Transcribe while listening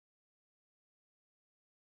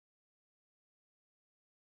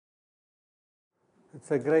It's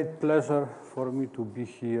a great pleasure for me to be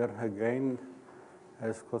here again.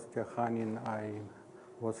 As Kostya Khanin, I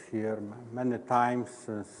was here many times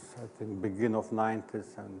since, I think, beginning of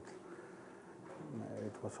 90s, and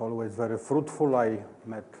it was always very fruitful. I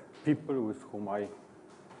met people with whom I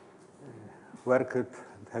worked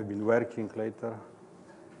and have been working later,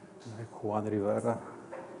 like Juan Rivera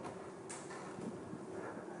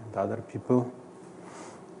and other people.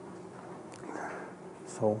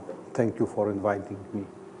 So thank you for inviting me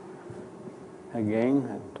again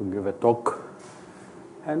and to give a talk.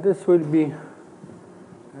 And this will be,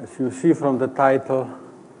 as you see from the title,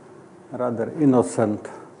 a rather innocent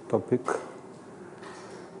topic.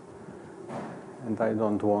 And I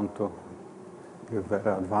don't want to give a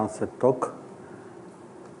very advanced talk.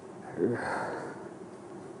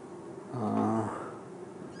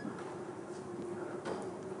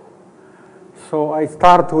 So I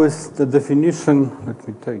start with the definition. Let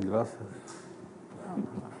me take glasses.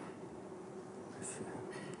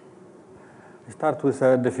 I start with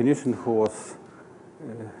a definition who was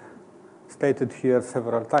stated here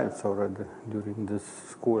several times already during this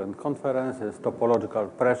school and conference. Is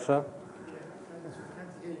topological pressure.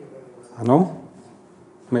 No?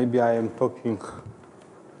 Maybe I am talking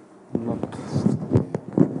not.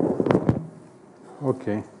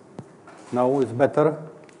 Okay. Now it's better?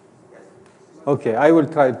 Okay, I will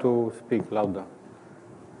try to speak louder.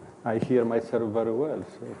 I hear myself very well.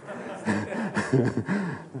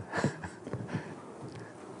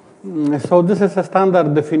 So this is a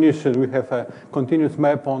standard definition. We have a continuous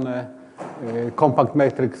map on a compact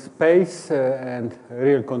metric space and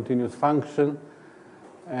real continuous function.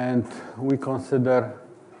 And we consider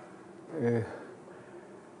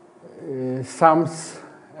sums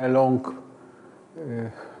along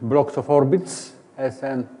blocks of orbits,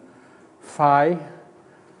 Sn phi,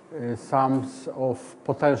 sums of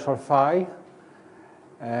potential phi,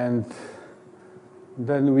 and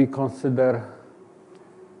then we consider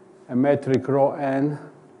a metric rho n,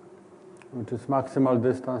 which is maximal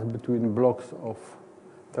distance between blocks of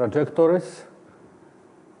trajectories.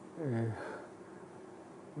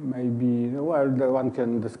 Maybe, well, one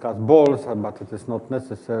can discuss balls, but it is not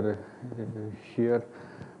necessary here.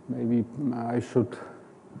 Maybe I should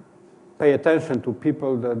pay attention to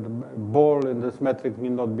people that the ball in this metric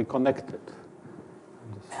need not be connected.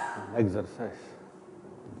 This is an exercise.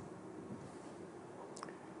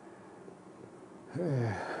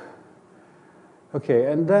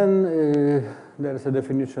 Okay, and then there is a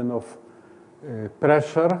definition of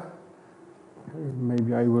pressure.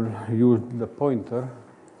 Maybe I will use the pointer.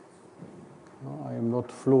 No, I am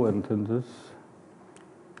not fluent in this.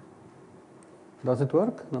 Does it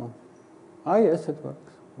work? No. Ah, yes, it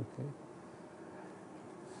works. Okay.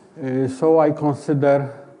 So I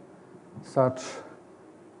consider such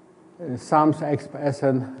sums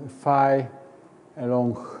Sn phi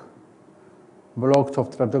along blocks of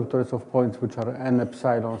trajectories of points which are n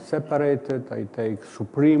epsilon separated. I take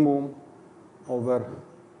supremum over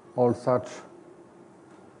all such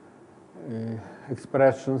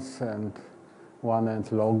expressions and 1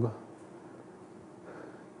 log.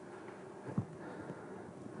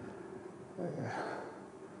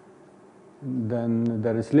 Then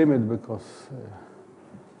there is limit because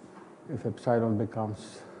if epsilon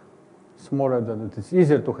becomes smaller, then it is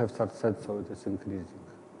easier to have such sets, so it is increasing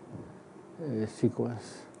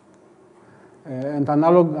sequence. And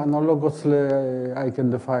analogously, I can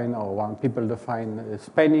define, or people define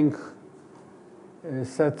spanning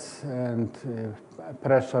sets and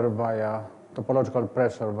pressure via topological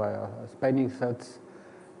pressure via spanning sets,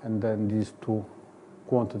 and then these two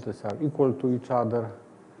quantities are equal to each other.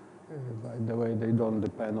 By the way, they don't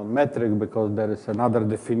depend on metric because there is another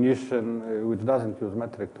definition which doesn't use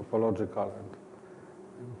metric topological, and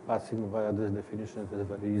passing via this definition it is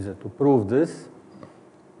very easy to prove this.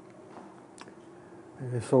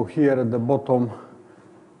 So here at the bottom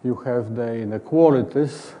you have the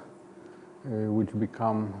inequalities which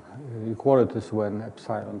become equalities when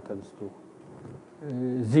epsilon tends to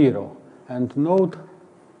 0. And note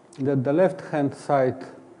that the left-hand side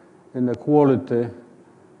inequality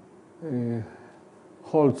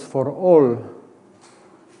holds for all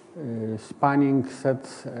spanning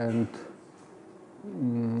sets and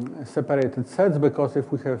separated sets, because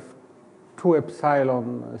if we have two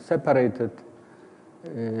epsilon separated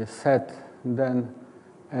set, then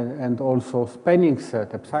and also spanning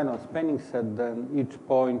set, epsilon spanning set, then each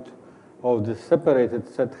point of the separated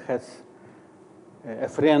set has a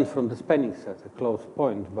friend from the spanning set, a closed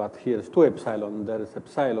point. But here is 2 epsilon, there is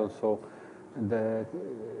epsilon, so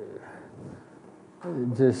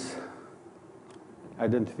this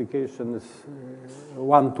identification is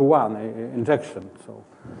one-to-one injection.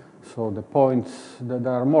 So the points,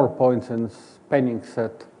 there are more points in spanning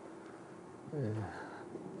set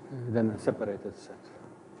than a separated set.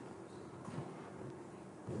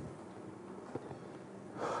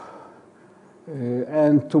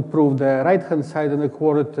 And to prove the right-hand side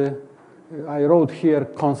inequality, I wrote here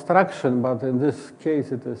construction, but in this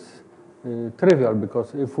case it is trivial,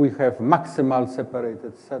 because if we have maximal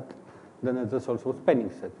separated set, then it is also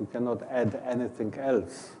spanning set. We cannot add anything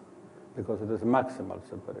else because it is maximal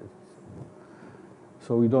separated set.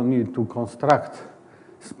 So we don't need to construct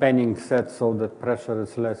spanning set so that pressure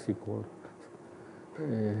is less equal.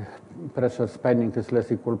 Pressure spanning is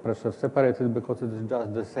less equal pressure separated, because it is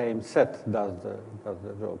just the same set does the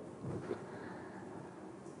job.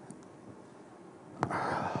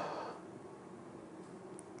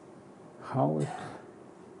 How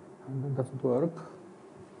does it work?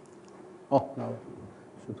 Oh, now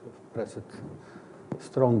I should have pressed it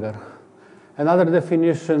stronger. Another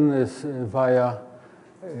definition is via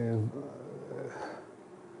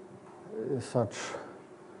such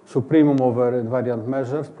supremum over invariant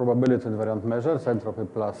measures, probability invariant measures, entropy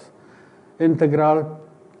plus integral.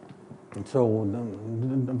 So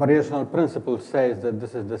the variational principle says that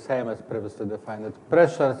this is the same as previously defined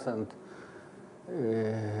pressures, and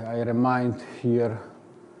I remind here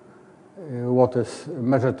what is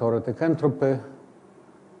measured theoretic entropy.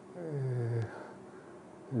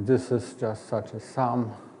 This is just such a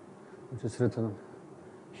sum, which is written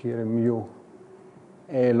here in mu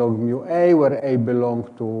A log mu A, where A belongs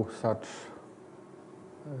to such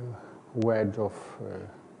wedge of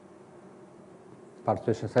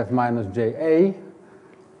partitions F minus JA.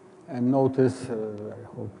 And notice,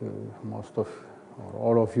 I hope most of, or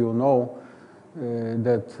all of you know,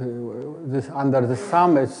 that this under the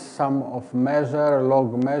sum is sum of measure,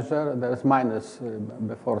 log measure. There's minus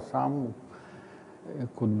before sum. It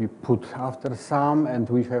could be put after sum, and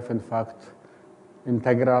we have, in fact,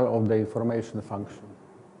 integral of the information function.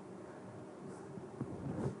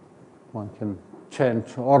 One can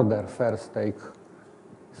change order. First take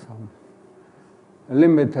some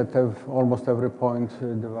limit at almost every point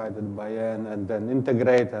divided by n, and then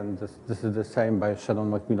integrate, and this is the same by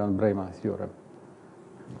Shannon-Macmillan-Brayman theorem.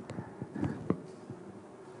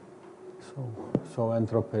 So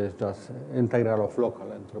entropy is just integral of local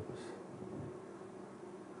entropies.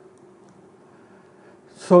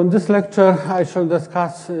 So in this lecture, I shall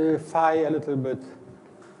discuss phi a little bit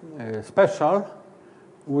special.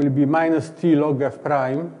 Will be minus t log f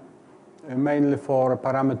prime, mainly for a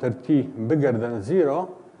parameter t bigger than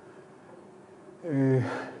 0.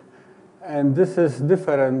 And this is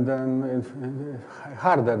different than,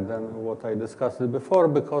 harder than what I discussed before,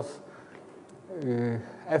 because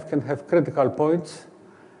f can have critical points,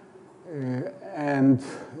 and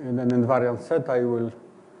in an invariant set I will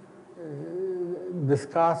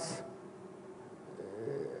discuss.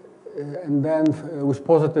 And then with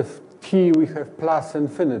positive t we have plus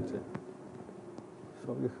infinity.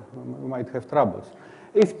 So we might have troubles.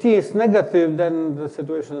 If t is negative, then the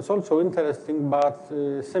situation is also interesting, but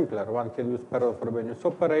simpler. One can use Perel-Frobenius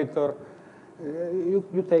operator.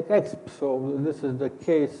 You take exp, so this is the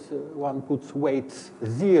case. One puts weights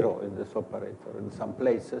 0 in this operator in some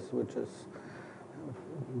places, which is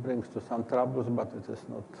brings to some troubles, but it is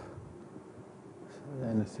not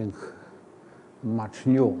anything much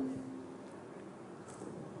new.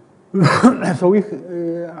 So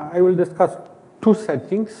I will discuss two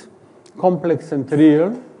settings, complex and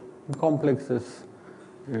real. Complex is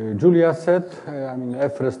Julia set, I mean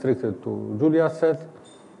F restricted to Julia set,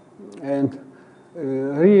 and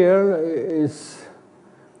real is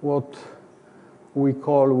what we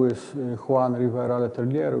call with Juan Rivera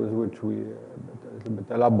Letelier, with which we a little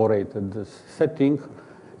bit elaborated this setting,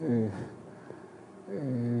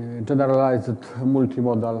 generalized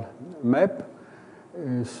multimodal map.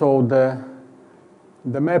 So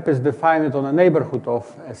the map is defined on a neighborhood of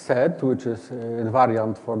a set, which is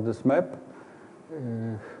invariant for this map.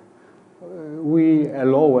 We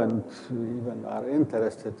allow and even are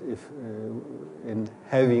interested in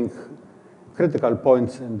having critical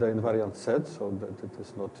points in the invariant set, so that it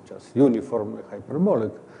is not just uniformly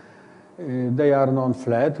hyperbolic. They are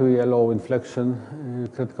non-flat. We allow inflection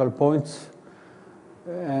critical points,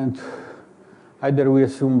 and either we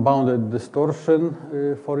assume bounded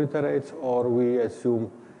distortion for iterates, or we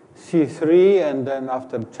assume C3, and then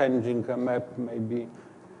after changing a map, maybe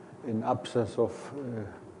in absence of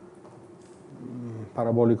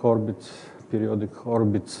parabolic orbits, periodic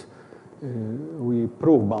orbits, we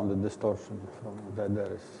prove bounded distortion from that.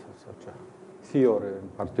 There is such a theory, in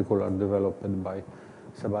particular developed by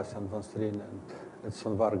Sebastian van Strien and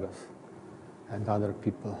Edson Vargas and other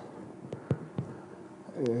people.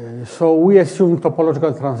 So we assume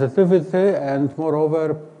topological transitivity and,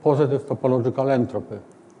 moreover, positive topological entropy.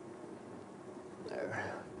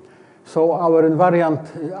 So our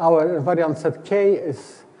invariant set K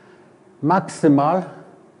is maximal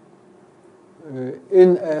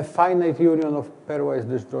in a finite union of pairwise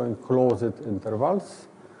disjoint closed intervals,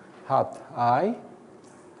 hat I,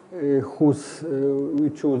 whose we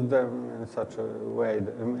choose them in such a way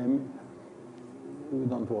that we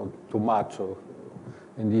don't want too much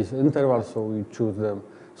in these intervals, so we choose them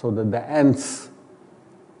so that the ends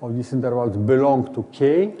of these intervals belong to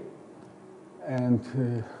K, and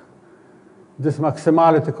this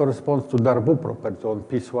maximality corresponds to Darboux property on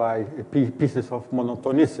pieces of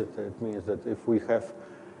monotonicity. It means that if we have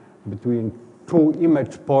between two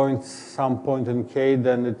image points some point in K,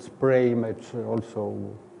 then its pre-image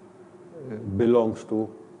also belongs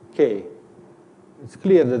to K. It's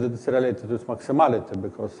clear that it's related to its maximality,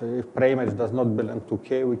 because if pre-image does not belong to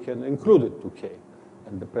K, we can include it to K,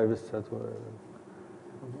 and the previous sets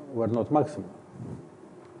were not maximal.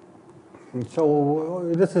 And so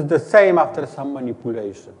this is the same after some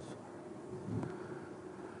manipulations.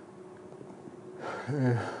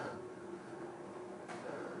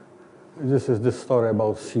 This is the story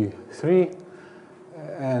about C3,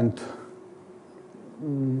 and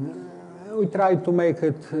we try to make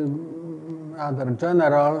it rather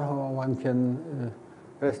general. One can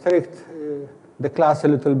restrict the class a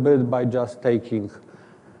little bit by just taking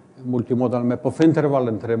multimodal map of interval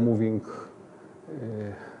and removing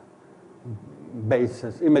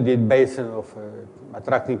immediate basin of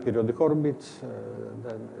attracting periodic orbits.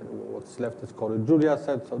 Then what's left is called a Julia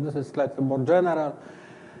set. So this is slightly more general.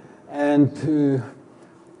 And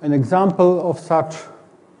an example of such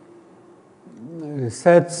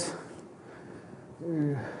sets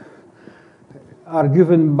are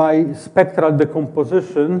given by spectral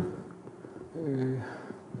decomposition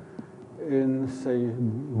in, say,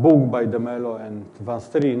 book by De Mello and Van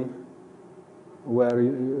Strien, where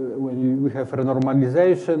when we have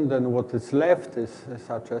renormalization, then what is left is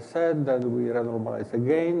such a set, then we renormalize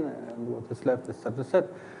again, and what is left is such a set.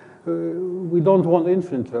 We don't want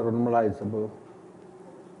infinitely renormalizable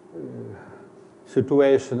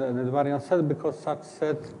situation in invariant set, because such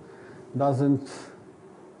set doesn't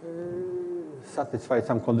satisfy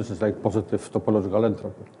some conditions like positive topological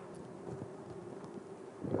entropy.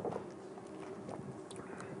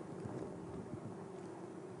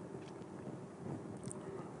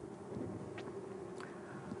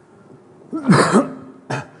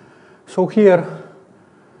 So here,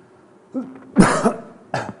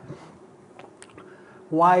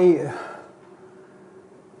 why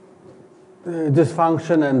this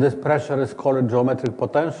function and this pressure is called geometric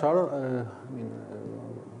potential?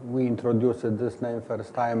 We introduced this name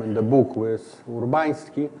first time in the book with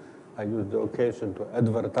Urbański. I used the occasion to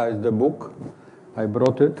advertise the book. I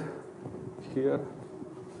brought it here.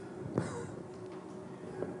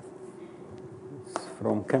 It's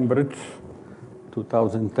from Cambridge,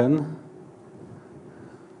 2010.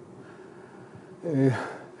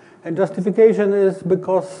 And justification is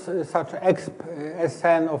because such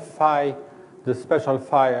Sn of phi, the special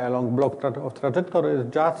phi along block of trajectory, is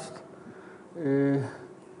just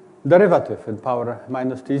derivative in power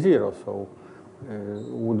minus T0. So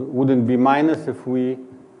wouldn't be minus if we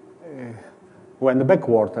went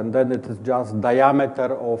backward, and then it is just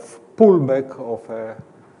diameter of pullback of a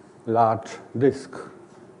large disk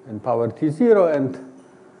in power T0, and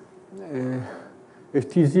if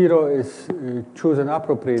T0 is chosen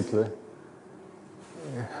appropriately,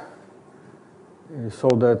 so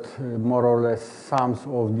that more or less sums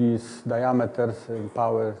of these diameters in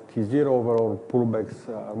power T0 over all pullbacks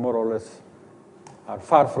are more or less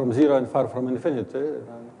far from 0 and far from infinity,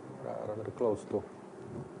 rather close to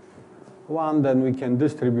 1, then we can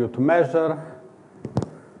distribute measure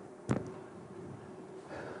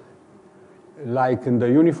like in the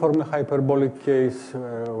uniformly hyperbolic case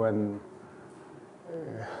when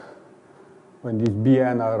these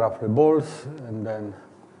Bn are roughly balls, and then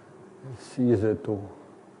it's easy to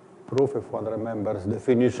prove if one remembers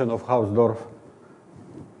definition of Hausdorff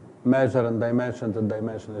measure and dimension. The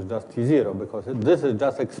dimension is just T0, because this is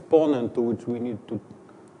just exponent to which we need to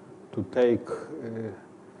take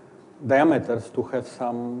diameters to have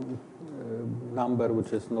some number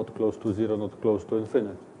which is not close to 0, not close to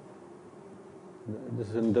infinity. This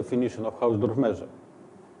is a definition of Hausdorff measure.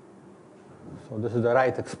 So this is the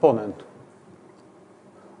right exponent,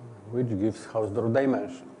 which gives Hausdorff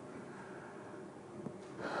dimension.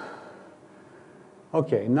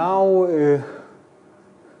 Okay, now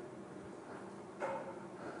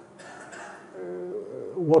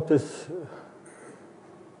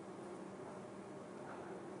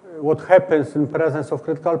what happens in presence of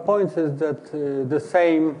critical points is that the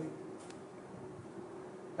same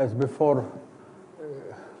as before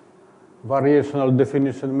variational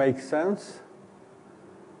definition makes sense.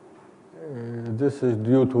 This is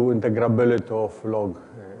due to integrability of log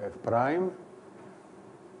f prime.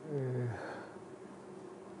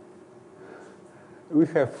 We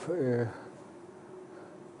have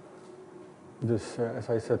this, as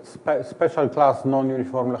I said, special class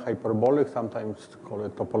non-uniformly hyperbolic, sometimes call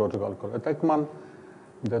it topological, call it Ekman,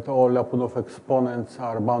 that all Lyapunov exponents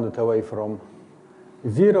are bounded away from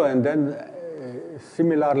 0, and then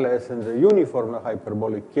similarly as in the uniformly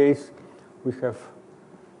hyperbolic case, we have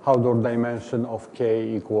Hausdorff dimension of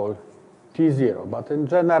k equal T0. But in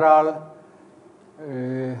general,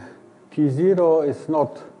 T0 is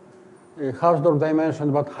not Hausdorff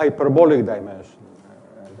dimension, but hyperbolic dimension.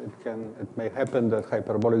 It may happen that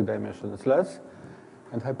hyperbolic dimension is less,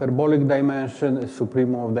 and hyperbolic dimension is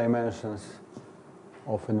supremum of dimensions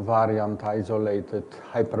of invariant isolated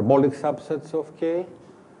hyperbolic subsets of K.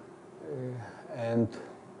 And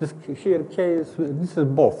this here K is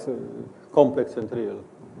both complex and real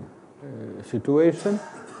situation.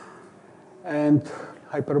 And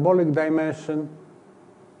hyperbolic dimension,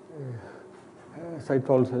 as I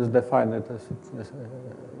told, is defined as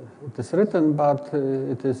it is written, but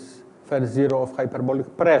it is first zero of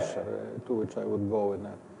hyperbolic pressure, to which I would go in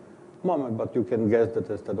a moment. But you can guess that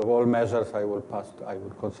instead of all measures, I would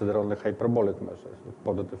consider only hyperbolic measures with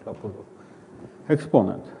positive Lyapunov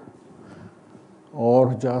exponent,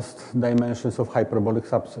 or just dimensions of hyperbolic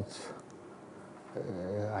subsets.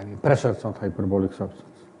 I mean, pressures on hyperbolic subsets.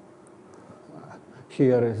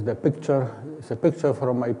 Here is the picture. It's a picture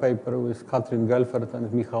from my paper with Katrin Gelfert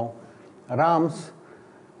and Michał Rams.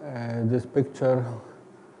 This picture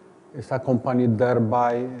is accompanied there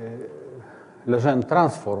by Lejeune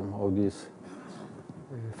transform of these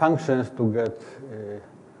functions to get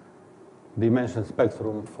dimension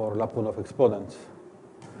spectrum for Lyapunov exponents.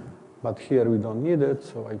 But here we don't need it,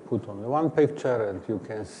 so I put only one picture, and you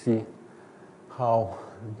can see how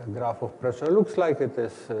the graph of pressure looks like. It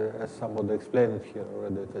is, as somebody explained it here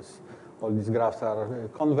already, it is, all these graphs are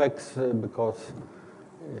convex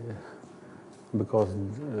because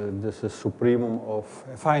this is supremum of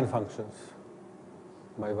affine functions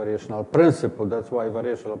by variational principle. That's why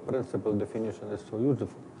variational principle definition is so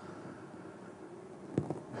useful.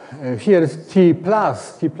 Here is T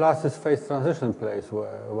plus. T plus is phase transition place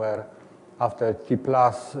where after T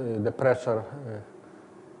plus the pressure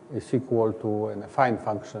is equal to an affine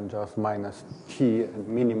function just minus T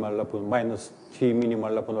minimal Lyapunov, minus T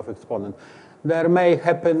minimal Lyapunov exponent. There may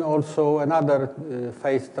happen also another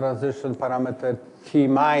phase transition parameter T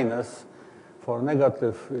minus for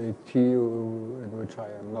negative T, in which I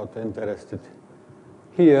am not interested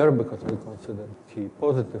here because I consider T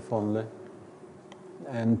positive only.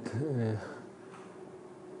 And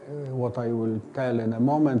what I will tell in a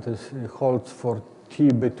moment is holds for T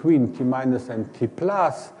between T minus and T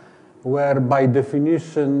plus, where by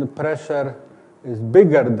definition pressure is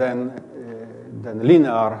bigger than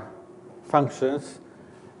linear functions,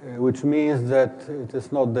 which means that it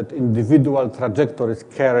is not that individual trajectories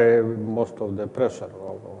carry most of the pressure,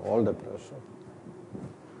 or all the pressure.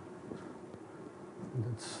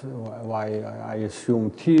 That's why I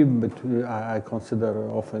assume T, I consider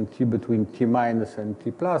often T between T minus and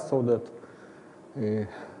T plus, so that,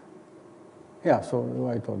 so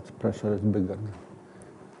I thought pressure is bigger than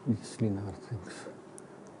these linear things.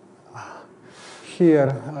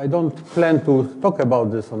 Here, I don't plan to talk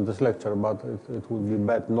about this on this lecture, but it would be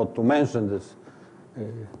bad not to mention this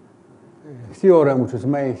theorem, which is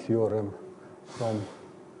May theorem from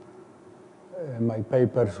my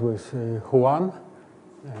papers with Juan.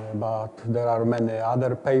 But there are many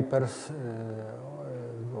other papers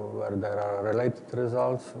where there are related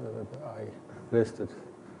results. I listed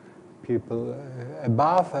people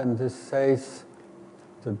above, and this says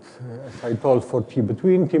that, as I told, for T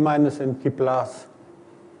between T minus and T plus,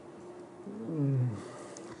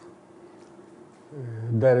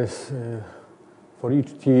 there is, for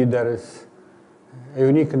each T, there is a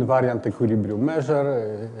unique invariant equilibrium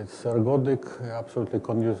measure. It's ergodic, absolutely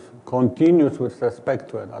continuous with respect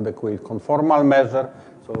to an adequate conformal measure.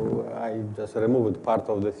 So I just removed part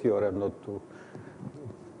of the theorem not to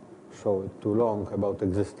show it too long about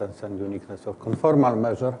existence and uniqueness of conformal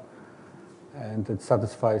measure. And it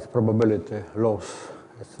satisfies probability laws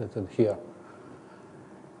as written here.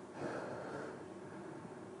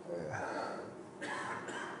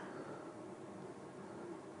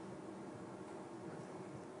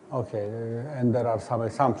 Okay, and there are some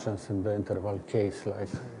assumptions in the interval case,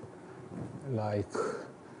 like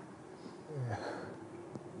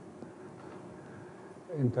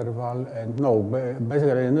interval, and no,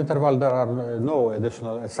 basically in interval there are no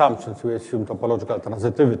additional assumptions. We assume topological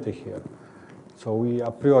transitivity here. So we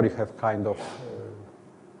a priori have kind of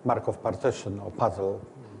Markov partition or puzzle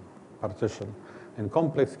partition. In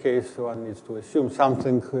complex case, one needs to assume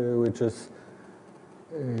something which is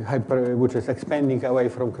expanding away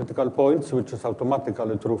from critical points, which is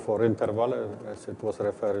automatically true for interval, as it was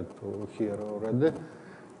referred to here already.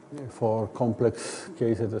 For complex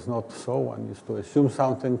case, it is not so. One needs to assume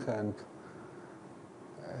something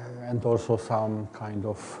and also some kind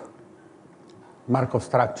of Markov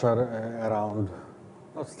structure around,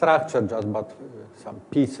 not structure just, but some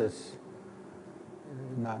pieces,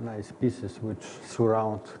 nice pieces which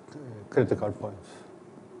surround critical points.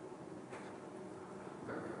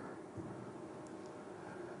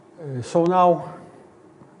 So now,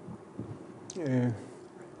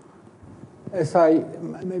 as I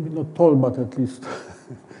maybe not told, but at least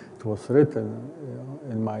it was written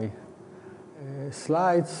in my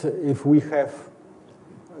slides, if we have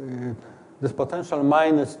this potential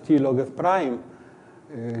minus t log f prime,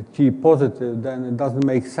 t positive, then it doesn't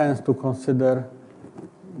make sense to consider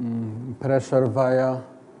pressure via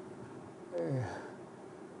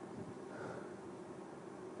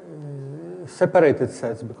separated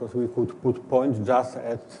sets, because we could put points just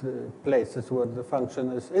at places where the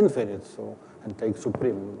function is infinite, so and take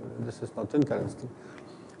supreme. This is not interesting.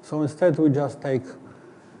 So instead, we just take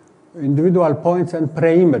individual points and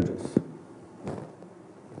preimages.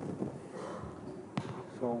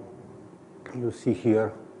 So you see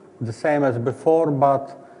here the same as before,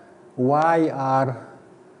 but y are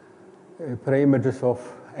preimages of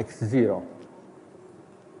x0,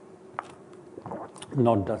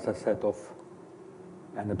 not just a set of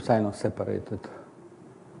an epsilon separated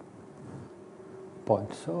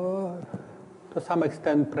points. So to some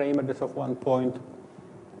extent, preimages of one point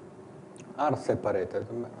are separated.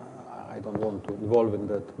 I don't want to involve in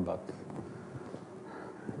that, but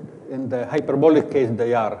in the hyperbolic case,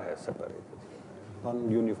 they are separated.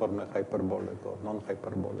 Non-uniformly hyperbolic or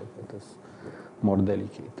non-hyperbolic, it is more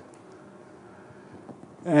delicate.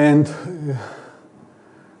 And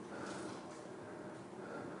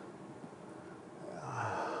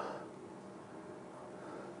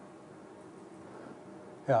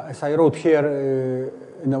yeah, as I wrote here,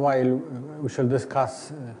 in a while we shall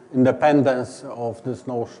discuss independence of this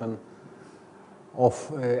notion of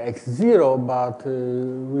x0, but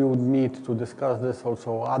we would need to discuss this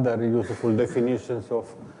also other useful definitions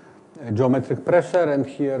of geometric pressure, and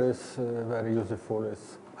here is very useful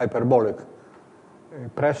is hyperbolic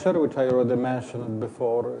pressure, which I already mentioned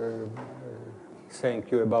before, saying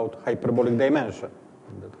you about hyperbolic dimension.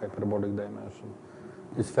 That hyperbolic dimension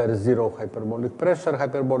is first zero hyperbolic pressure.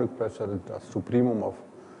 Hyperbolic pressure is just supremum of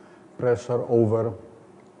pressure over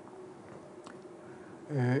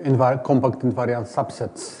compact invariant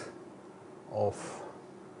subsets of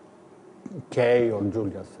K or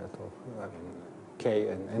Julia set of K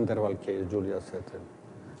and interval K is Julia set and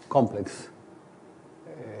complex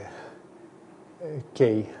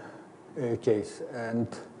K case. And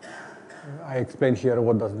I explain here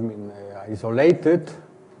what does it mean isolated.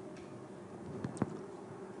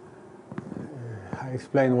 I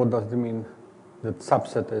explain what does it mean that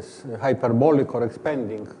subset is hyperbolic or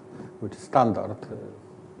expanding, which is standard,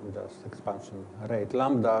 just expansion rate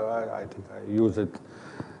lambda. I think I use it,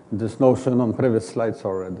 this notion on previous slides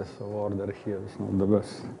already, so order here is not the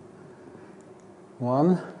best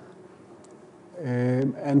one.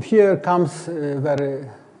 And here comes a very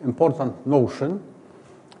important notion,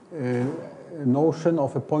 notion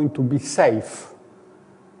of a point to be safe,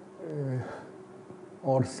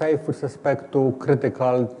 or safe with respect to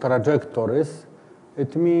critical trajectories.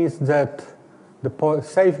 It means that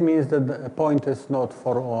safe means that the point is not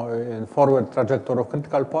in forward trajectory of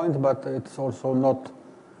critical points, but it's also not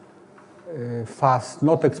fast,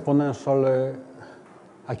 not exponentially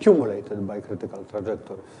accumulated by critical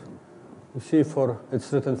trajectories. You see,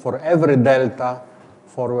 it's written for every delta,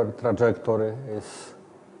 forward trajectory is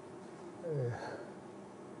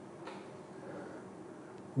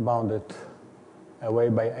bounded away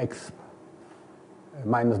by x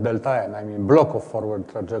minus delta n. I mean block of forward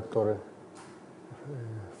trajectory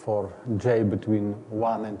for j between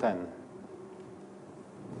 1 and n.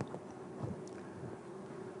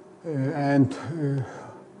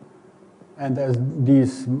 And as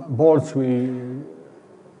these balls we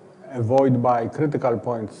avoid by critical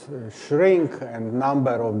points shrink, and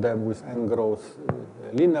number of them with n grows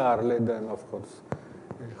linearly, then of course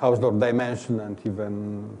Hausdorff dimension and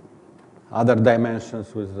even other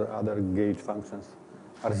dimensions with the other gauge functions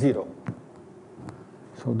are 0.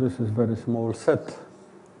 So this is very small set.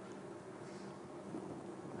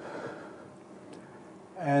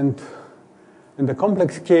 And in the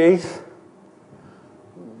complex case,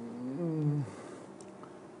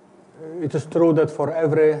 it is true that for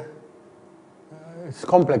every, it's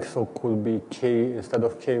complex, so could be k instead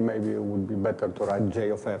of k. Maybe it would be better to write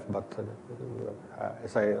j of f, but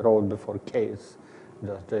as I wrote before, k is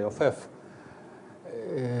just j of f.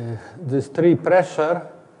 This 3 pressure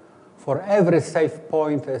for every safe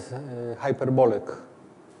point is hyperbolic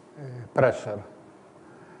pressure.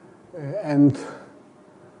 And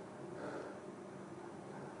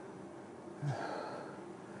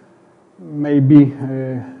maybe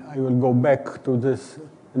I will go back to this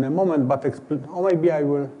in a moment, but or maybe I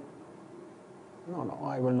will. No,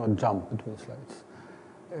 I will not jump between slides.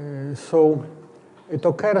 So it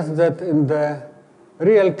occurs that in the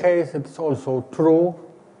real case, it's also true,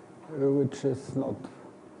 which is not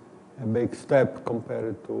a big step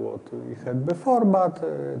compared to what we had before, but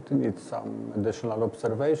it needs some additional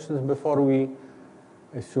observations before we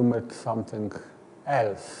assume it's something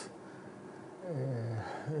else.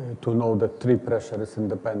 To know that 3 pressure is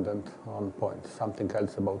independent on points, something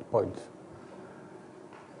else about points.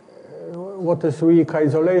 What is weak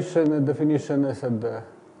isolation? The definition is at the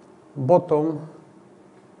bottom.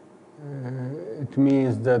 It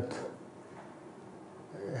means that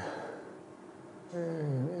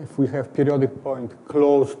if we have periodic point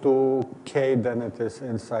close to k, then it is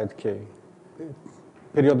inside k.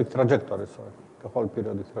 Periodic trajectory, sorry, the whole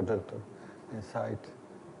periodic trajectory inside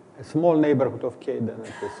a small neighborhood of k, then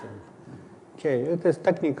it is in k. It is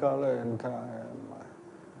technical and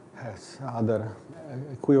has other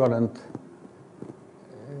equivalent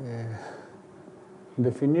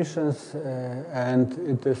definitions, and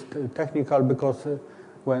it is technical because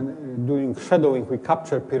when doing shadowing, we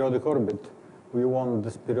capture periodic orbit. We want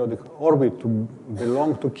this periodic orbit to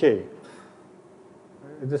belong to k.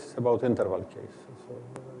 This is about interval case. So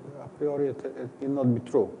a priori, it will not be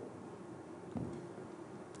true.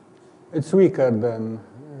 It's weaker than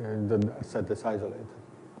the set is isolated.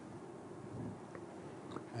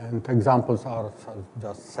 And examples are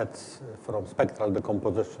just sets from spectral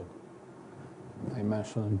decomposition I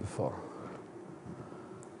mentioned before.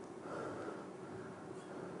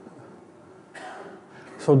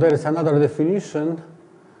 So there is another definition.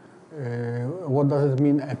 What does it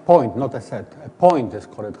mean? A point, not a set. A point is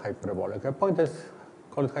called hyperbolic. A point is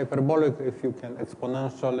called hyperbolic if you can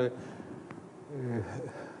exponentially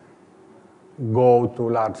go to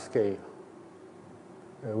large scale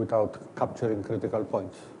without capturing critical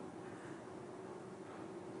points.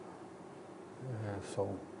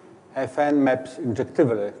 So Fn maps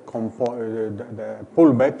injectively the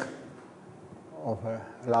pullback of a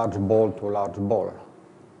large ball to a large ball.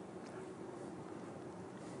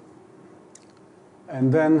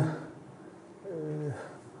 And then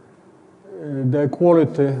the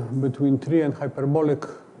equality between 3 and hyperbolic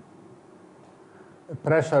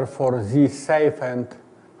pressure for Z safe and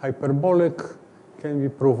hyperbolic can be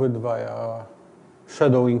proved via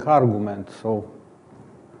shadowing argument. So,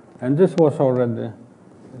 and this was already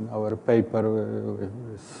in our paper with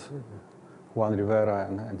Juan Rivera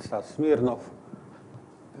and Stas Smirnov.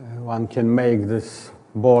 One can make this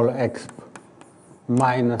ball exp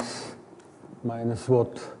minus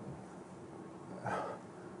what?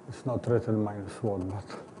 It's not written minus what, but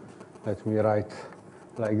let me write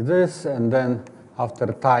like this, and then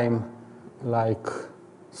after time, like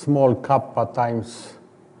small kappa times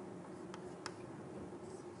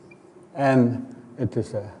n, it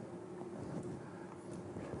is a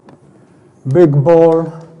big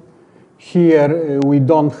ball. Here we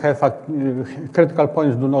don't have critical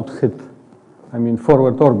points do not hit. I mean,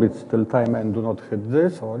 forward orbits till time n do not hit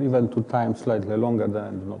this, or even to time slightly longer than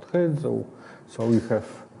n do not hit. So we have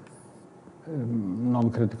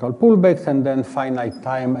non-critical pullbacks, and then finite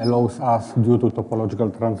time allows us, due to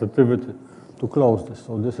topological transitivity, to close this.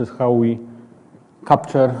 So this is how we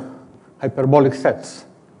capture hyperbolic sets.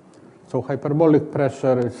 So hyperbolic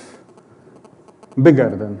pressure is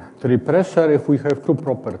bigger than 3 pressure if we have 2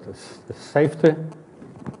 properties, the safety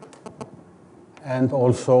and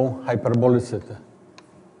also hyperbolicity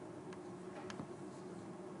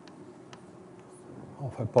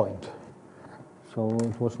of a point. So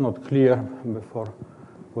it was not clear before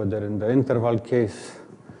whether in the interval case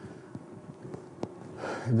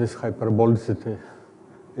this hyperbolicity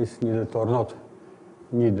is needed or not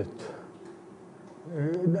needed.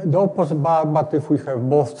 The opposite, but if we have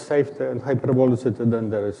both safety and hyperbolicity, then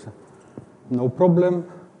there is no problem.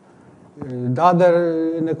 The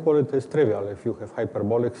other inequality is trivial. If you have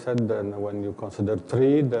hyperbolic set, then when you consider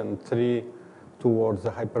 3, then 3 towards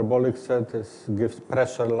the hyperbolic set gives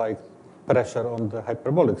pressure like pressure on the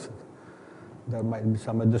hyperbolic set. There might be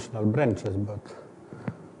some additional branches, but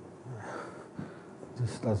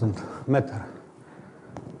this doesn't matter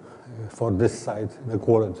for this side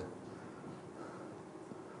inequality.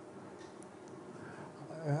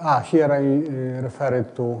 Here I refer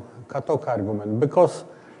it to Katok argument, because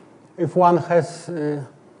if one has a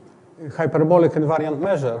hyperbolic invariant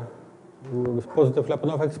measure with positive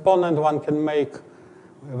Lyapunov exponent, one can make,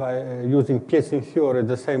 by using Piecing theory,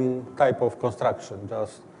 the same type of construction,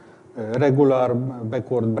 just regular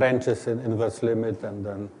backward branches in inverse limit, and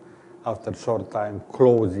then after short time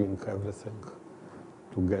closing everything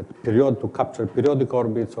to get to capture periodic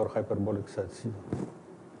orbits or hyperbolic sets.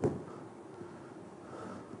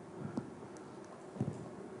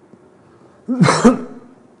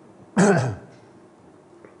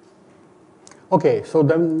 Okay, so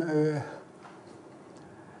then,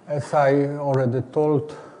 as I already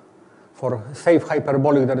told, for safe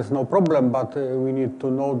hyperbolic there is no problem, but we need to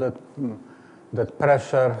know that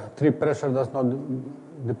pressure, tree pressure, does not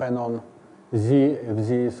depend on z if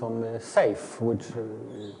z is only safe, which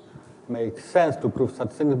makes sense to prove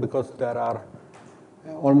such things because there are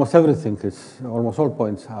almost everything is, almost all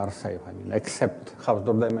points are safe. I mean, except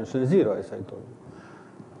Hausdorff dimension 0, as I told you.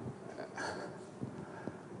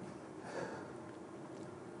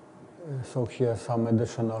 So here some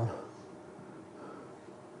additional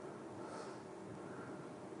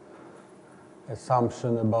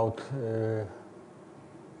assumption about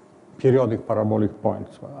periodic parabolic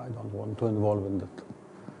points. Well, I don't want to involve in that.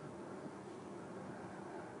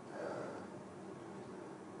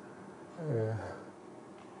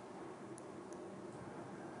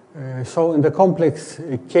 So in the complex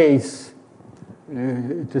case,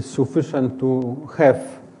 it is sufficient to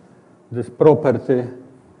have this property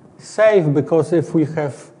safe, because if we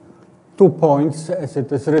have 2 points, as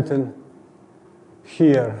it is written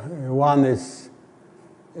here, one is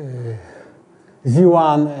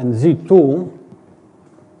Z1 and Z2,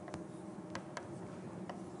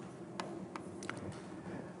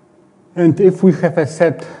 and if we have a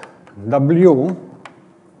set W,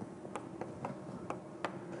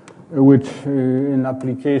 which in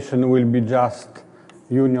application will be just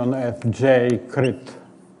union Fj crit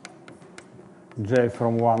j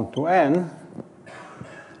from 1 to n,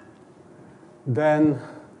 then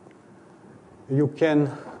you can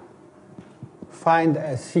find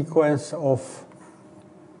a sequence of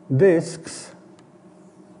disks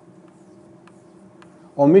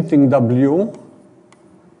omitting W,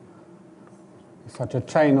 such a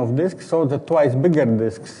chain of disks, so the twice bigger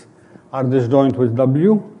disks are disjoint with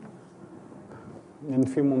W.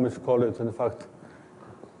 Infimum call it, in fact,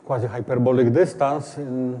 quasi-hyperbolic distance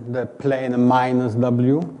in the plane minus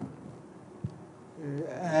W.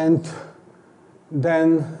 And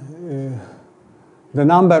then the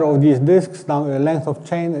number of these disks, now length of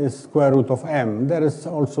chain, is square root of m. There is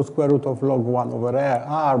also square root of log 1 over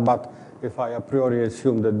r, but if I a priori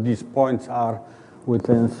assume that these points are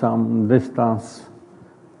within some distance,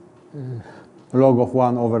 log of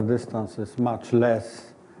 1 over distance is much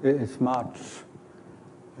less,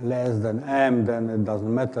 than m, then it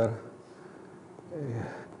doesn't matter.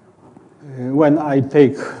 When I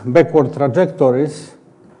take backward trajectories,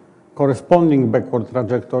 corresponding backward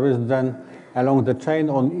trajectories, then along the chain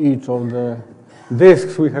on each of the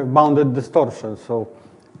disks we have bounded distortion. So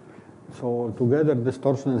altogether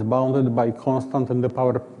distortion is bounded by constant in the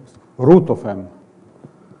power root of m.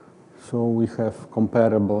 So we have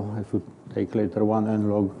comparable, if you take later 1n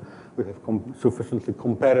log, we have sufficiently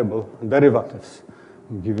comparable derivatives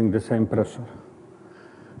giving the same pressure.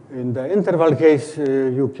 In the interval case,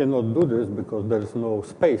 you cannot do this because there is no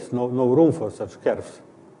space, no room for such curves.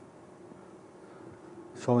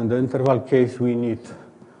 So in the interval case, we need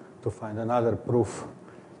to find another proof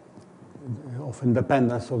of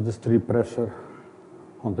independence of this tree pressure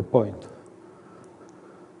on the point.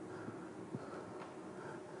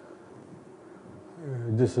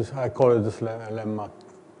 This is, I call it this lemma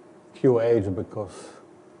QH because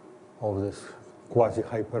of this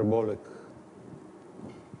quasi-hyperbolic.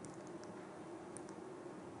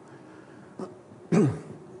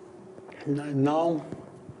 Now,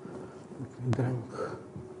 drink.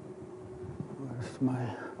 Where's my?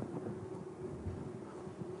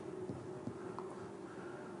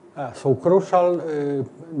 So crucial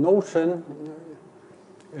notion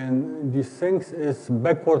in these things is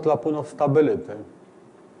backward Lyapunov stability.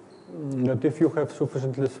 That if you have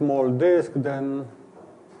sufficiently small disk, then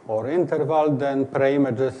or interval, then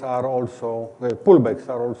preimages are also pullbacks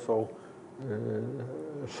are also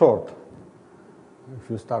short. If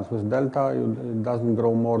you start with delta, it doesn't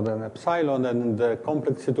grow more than epsilon, and in the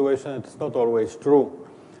complex situation, it's not always true.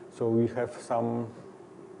 So we have some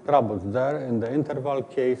troubles there. In the interval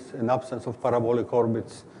case, in absence of parabolic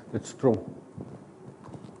orbits, it's true.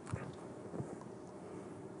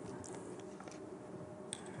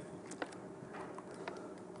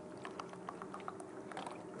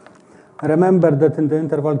 Remember that in the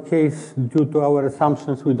interval case, due to our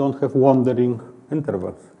assumptions, we don't have wandering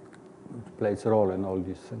intervals, which plays a role in all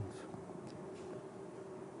these things.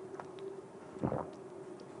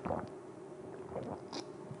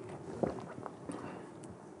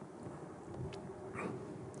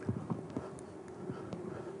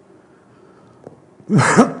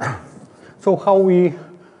 So how we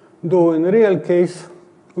do in real case,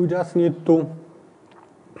 we just need to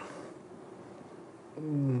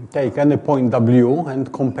take any point W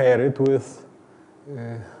and compare it with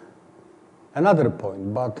another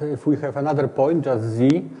point. But if we have another point, just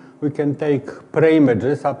Z, we can take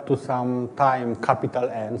preimages up to some time capital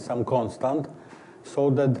N, some constant, so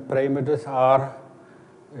that preimages are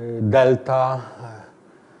delta,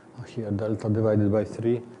 here delta divided by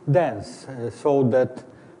 3, dense, so that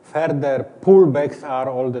further pullbacks are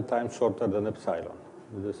all the time shorter than epsilon.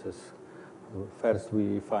 This is, first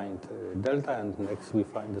we find delta, and next we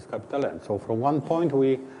find this capital N. So from one point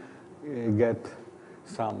we get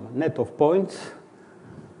some net of points,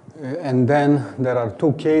 and then there are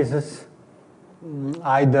two cases,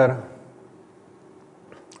 either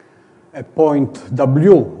a point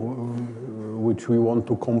W, which we want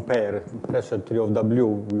to compare, pressure tree of W,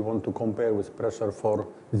 we want to compare with pressure for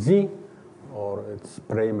Z, or its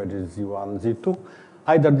preimage is Z1, Z2.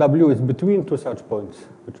 Either W is between two such points,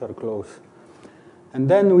 which are close. And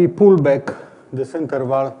then we pull back this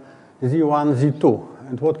interval Z1, Z2.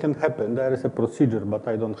 And what can happen? There is a procedure, but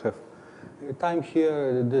I don't have time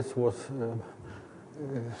here. This was,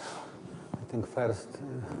 I think, first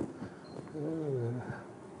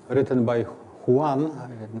written by Juan.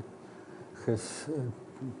 And his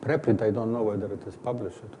preprint, I don't know whether it is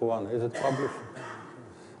published. Juan, is it published?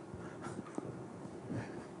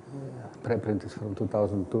 Preprint is from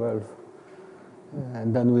 2012.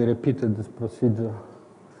 And then we repeated this procedure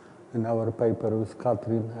in our paper with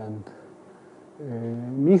Katrin and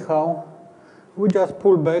Michał. We just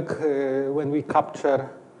pull back when we capture.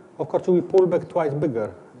 Of course, we pull back twice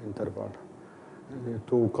bigger interval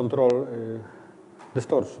to control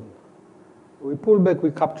distortion. We pull back,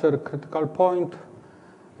 we capture critical point,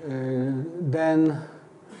 then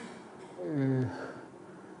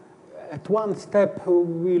at one step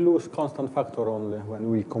we lose constant factor only when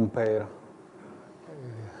we compare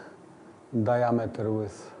diameter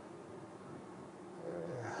with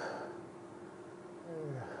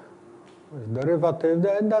derivative,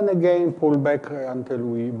 and then again pull back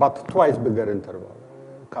until but twice bigger interval,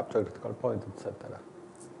 capture critical point, etc.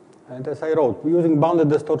 And as I wrote, using bounded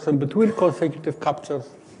distortion between consecutive captures,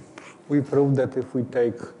 we proved that if we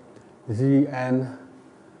take Zn,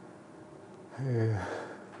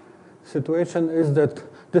 situation is that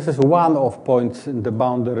this is one of points in the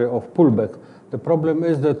boundary of pullback. The problem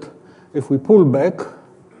is that if we pull back,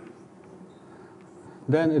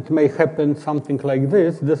 then it may happen something like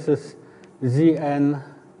this. This is Zn,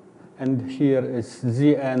 and here is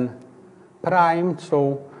Zn prime.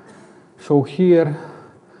 So here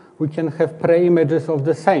we can have preimages of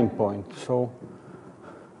the same point. So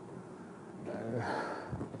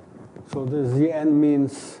the Zn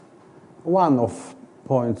means one of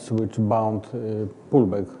points which bound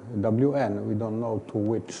pullback Wn. We don't know to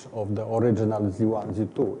which of the original Z1,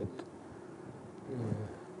 Z2 it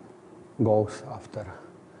goes after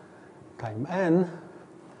time n.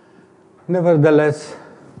 Nevertheless,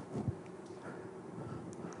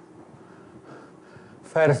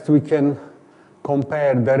 first we can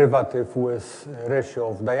compare derivative with ratio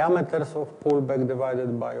of diameters of pullback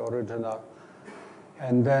divided by original,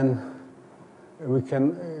 and then we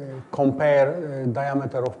can compare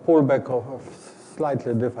diameter of pullback of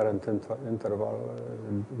slightly different interval,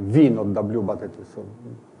 V, not W, but it is, so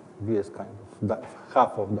V is kind of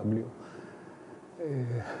half of W.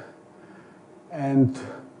 And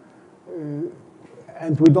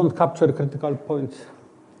we don't capture critical points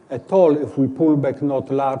at all if we pull back not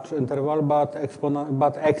large interval, but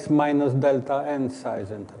x minus delta n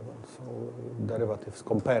size interval. So derivative is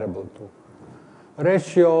comparable to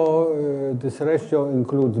ratio. This ratio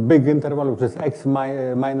includes big interval, which is x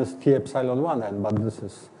minus t epsilon 1 n, but this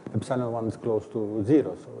is epsilon 1 is close to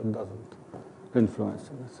 0, so it doesn't influence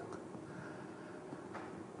anything.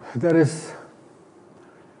 There is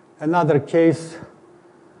another case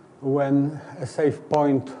when a safe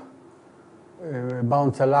point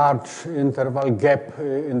bounds a large interval gap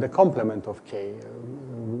in the complement of K.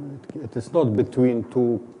 It is not between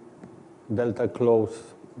two delta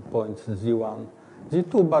close points Z1,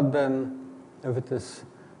 Z2, but then if it is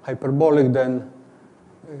hyperbolic, then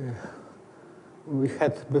we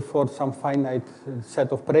had before some finite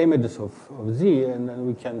set of preimages of Z, and then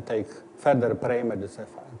we can take further preimages. And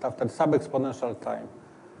after sub-exponential time,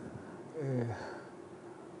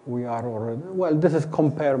 we are already, well, this is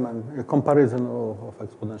comparison of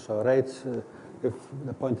exponential rates. If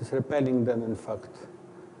the point is repelling, then in fact,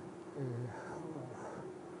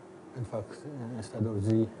 instead of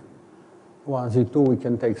Z1, Z2, we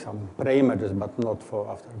can take some preimages, but not for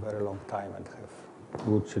after a very long time and have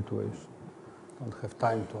good situation. Don't have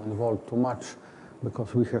time to involve too much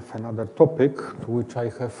because we have another topic to which I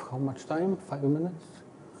have how much time? 5 minutes?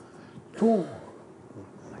 2? Oh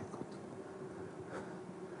my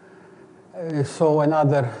God. So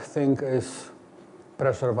another thing is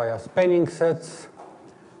pressure via spanning sets.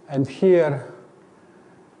 And here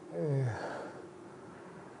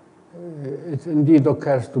it indeed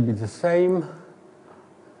occurs to be the same.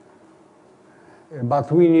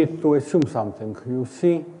 But we need to assume something. You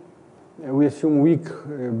see, we assume weak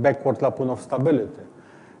backward Lyapunov stability.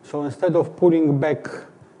 So instead of pulling back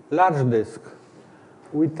large disk,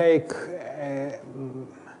 we take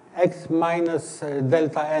x minus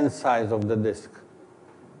delta n size of the disk.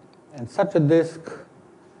 And such a disk,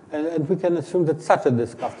 and we can assume that such a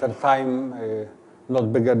disk after time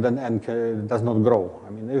not bigger than n does not grow. I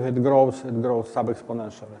mean, if it grows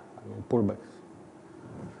sub-exponentially, I mean, pullbacks.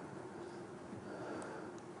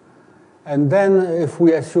 And then if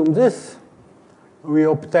we assume this, we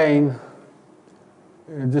obtain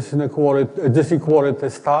this equality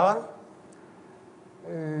star.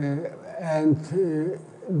 And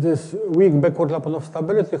this weak backward Lyapunov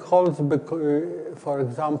stability holds, for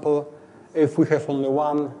example, if we have only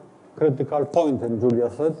one critical point in Julia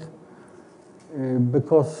set,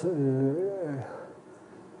 because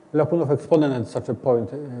Lyapunov exponent at such a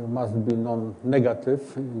point must be non-negative,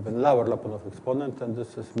 even lower Lyapunov exponent, and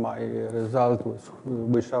this is my result with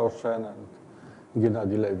Wishaoshen and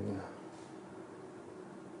Gennady Levin.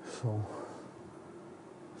 So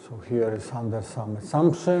here is under some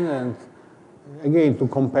assumption, and again, to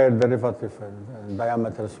compare derivative and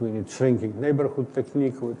diameters, we need shrinking neighborhood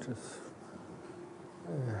technique, which is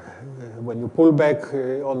when you pull back,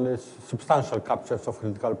 only substantial captures of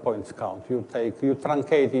critical points count. You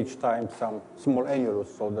truncate each time some small annulus,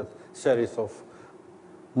 so that series of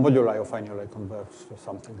moduli of annuli converge to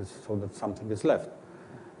something, so that something is left.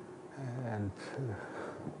 And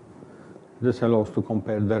this allows to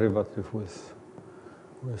compare derivative with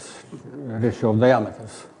ratio of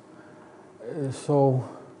diameters. So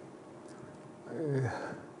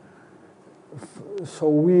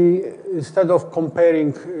we, instead of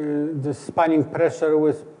comparing the spanning pressure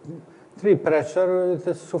with tree pressure, it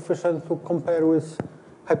is sufficient to compare with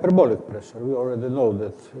hyperbolic pressure. We already know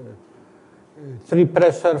that tree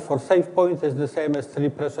pressure for safe point is the same as tree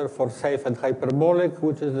pressure for safe and hyperbolic,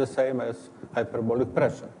 which is the same as hyperbolic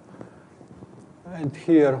pressure. And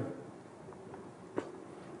here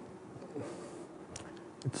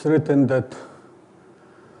it's written that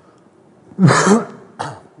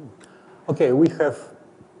okay, we have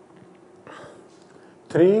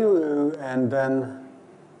tree, and then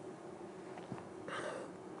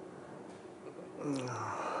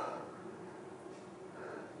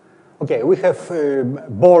okay, we have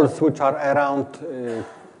balls which are around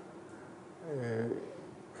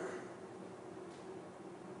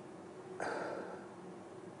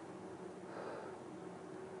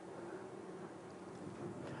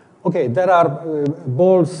okay, there are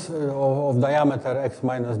balls of diameter x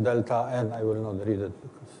minus delta n. I will not read it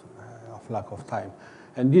because of lack of time.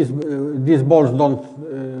 And these balls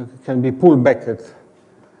can be pulled back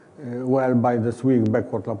well by this weak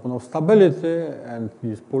backward Lyapunov stability, and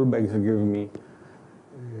these pullbacks give me,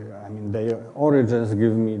 I mean, the origins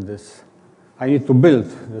give me this. I need to build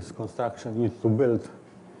this construction. I need to build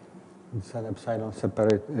this n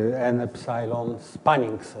epsilon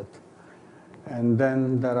spanning set. And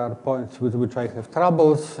then there are points with which I have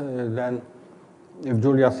troubles. Then if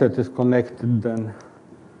Julia set is connected, then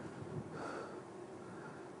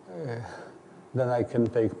I can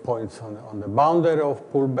take points on the boundary of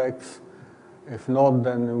pullbacks. If not,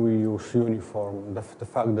 then we use uniform. The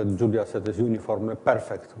fact that Julia set is uniformly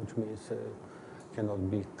perfect, which means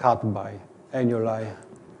cannot be cut by annuli,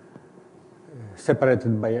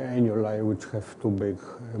 separated by annuli which have too big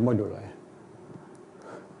moduli.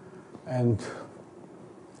 And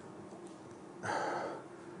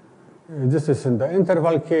this is in the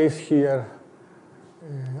interval case here.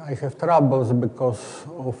 I have troubles because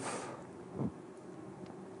of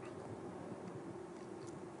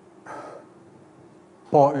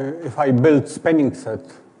if I build spanning set,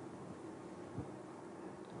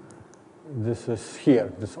 this is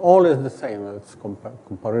here. This all is the same. It's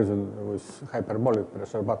comparison with hyperbolic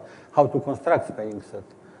pressure. But how to construct spanning set?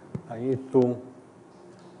 I need to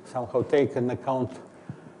somehow take into account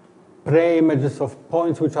pre-images of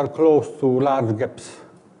points which are close to large gaps.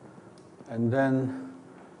 And then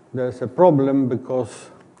there's a problem because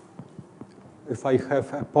if I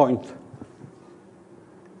have a point,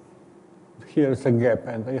 here's a gap,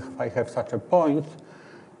 and if I have such a point,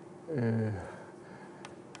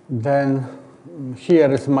 then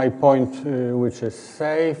here is my point which is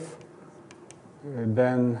safe.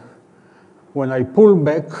 Then when I pull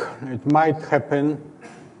back, it might happen,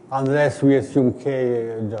 unless we assume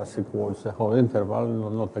k just equals the whole interval,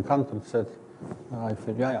 not the contour set. I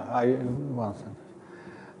think, one sentence.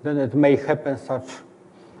 Then it may happen such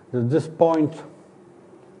that this point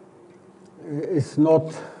is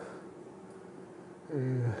not.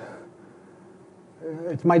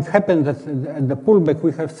 It might happen that at the pullback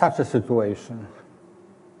we have such a situation.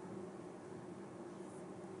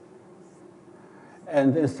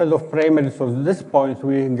 And instead of pre-images of this point,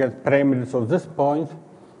 we get pre-images of this point,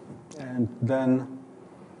 and then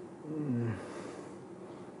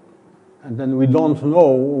we don't know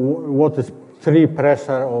what is tree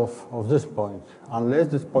pressure of this point. Unless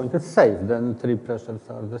this point is safe, then tree pressures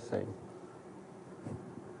are the same.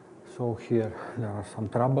 So here there are some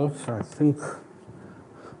troubles. I think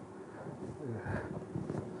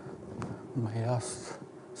my last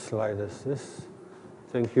slide is this.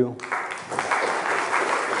 Thank you.